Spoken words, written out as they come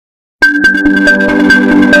You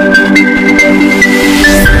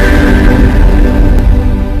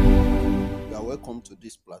are welcome to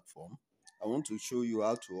this platform. I want to show you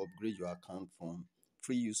how to upgrade your account from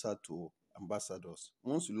free user to ambassadors.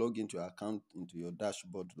 Once you log into your account into your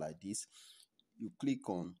dashboard like this, you click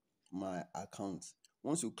on my account.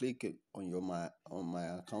 Once you click on my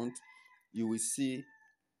account, you will see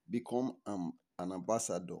become an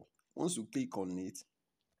ambassador. Once you click on it,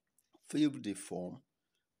 fill the form.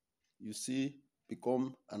 You see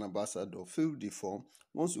become an ambassador. Fill the form.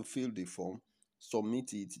 Once you fill the form,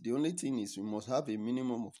 submit it. The only thing is you must have a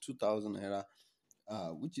minimum of 2,000 naira,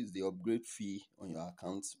 which is the upgrade fee on your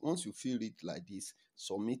account. Once you fill it like this,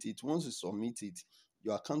 submit it. Once you submit it,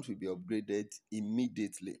 your account will be upgraded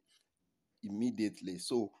immediately.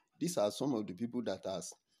 So these are some of the people that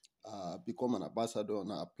has become an ambassador on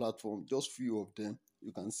our platform. Just few of them.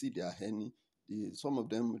 You can see they are earning. Some of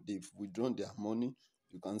them, they've withdrawn their money.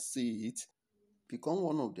 You can see it. Become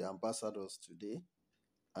one of the ambassadors today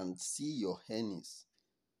and see your earnings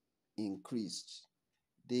increased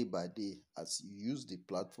day by day as you use the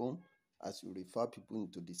platform, as you refer people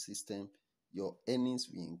into the system. Your earnings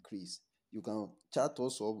will increase. You can chat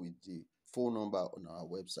us up with the phone number on our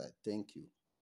website. Thank you.